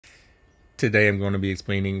Today I'm going to be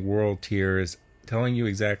explaining world tiers, telling you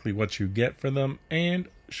exactly what you get for them, and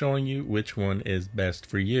showing you which one is best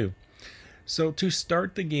for you. So to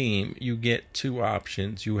start the game, you get two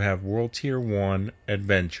options. You have World Tier 1,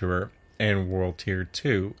 Adventurer, and World Tier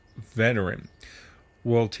 2, Veteran.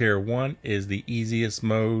 World Tier 1 is the easiest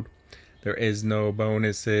mode. There is no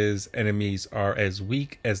bonuses. Enemies are as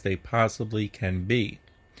weak as they possibly can be.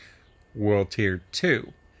 World Tier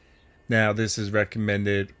 2. Now this is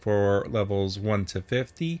recommended for levels 1 to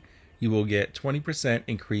 50. You will get 20%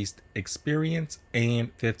 increased experience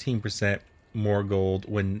and 15% more gold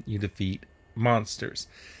when you defeat monsters.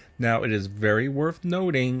 Now it is very worth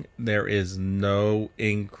noting there is no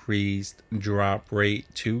increased drop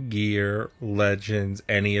rate to gear, legends,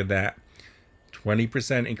 any of that.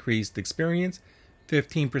 20% increased experience,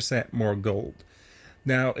 15% more gold.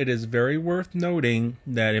 Now, it is very worth noting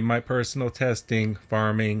that in my personal testing,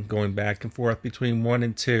 farming, going back and forth between 1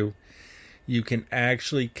 and 2, you can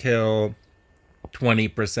actually kill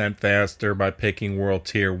 20% faster by picking World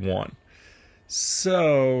Tier 1.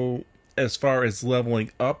 So, as far as leveling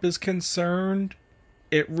up is concerned,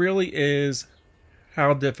 it really is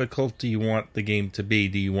how difficult do you want the game to be?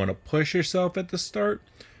 Do you want to push yourself at the start,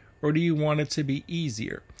 or do you want it to be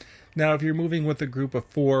easier? Now, if you're moving with a group of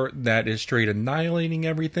 4 that is straight annihilating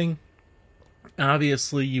everything,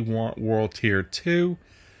 obviously you want World Tier 2,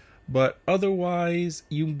 but otherwise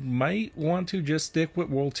you might want to just stick with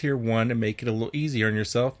World Tier 1 and make it a little easier on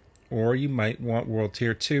yourself, or you might want World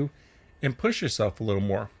Tier 2 and push yourself a little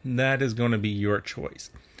more. That is going to be your choice.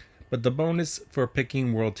 But the bonus for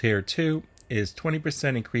picking World Tier 2 is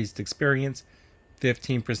 20% increased experience,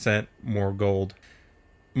 15% more gold.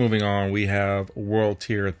 Moving on, we have World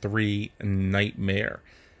Tier 3, Nightmare.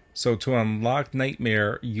 So to unlock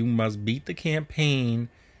Nightmare, you must beat the campaign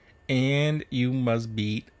and you must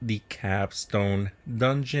beat the capstone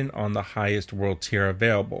dungeon on the highest world tier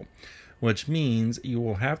available, which means you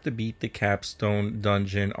will have to beat the capstone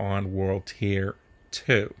dungeon on World Tier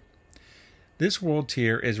 2. This world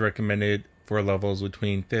tier is recommended for levels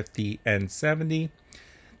between 50 and 70.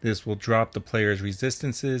 This will drop the player's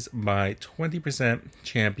resistances by 20%.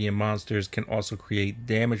 Champion monsters can also create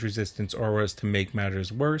damage resistance auras to make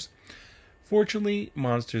matters worse. Fortunately,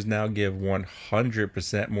 monsters now give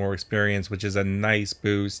 100% more experience, which is a nice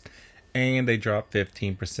boost, and they drop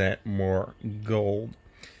 15% more gold.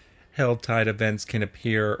 Helltide events can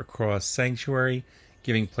appear across Sanctuary,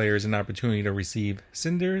 giving players an opportunity to receive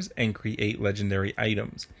cinders and create legendary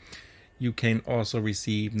items. You can also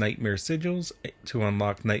receive Nightmare Sigils to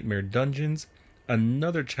unlock Nightmare Dungeons,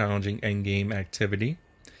 another challenging endgame activity.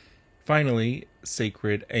 Finally,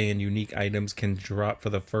 sacred and unique items can drop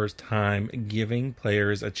for the first time, giving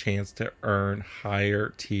players a chance to earn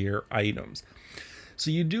higher tier items.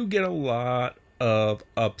 So you do get a lot of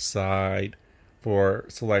upside for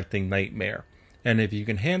selecting Nightmare. And if you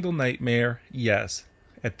can handle Nightmare, yes,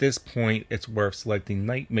 at this point it's worth selecting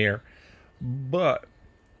Nightmare, but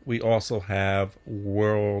we also have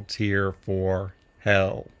World Tier 4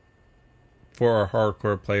 Hell. For our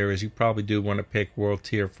hardcore players, you probably do want to pick World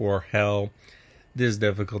Tier 4 Hell. This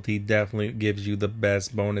difficulty definitely gives you the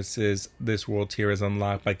best bonuses. This world tier is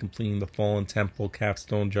unlocked by completing the Fallen Temple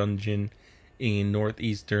Capstone Dungeon in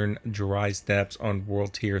Northeastern Dry Steppes on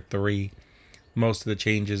World Tier 3. Most of the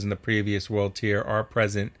changes in the previous world tier are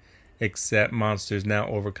present, except monsters now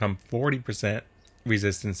overcome 40%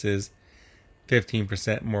 resistances,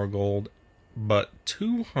 15% more gold, but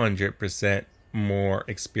 200% more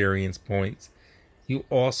experience points. You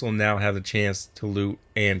also now have the chance to loot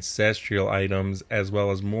ancestral items as well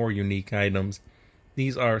as more unique items.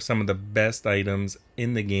 These are some of the best items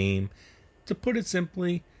in the game. To put it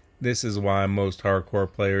simply, this is why most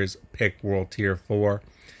hardcore players pick World Tier 4.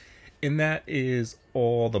 And that is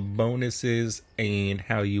all the bonuses and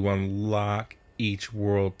how you unlock each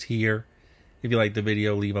world tier. If you liked the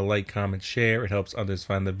video, leave a like, comment, share. It helps others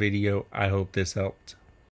find the video. I hope this helped.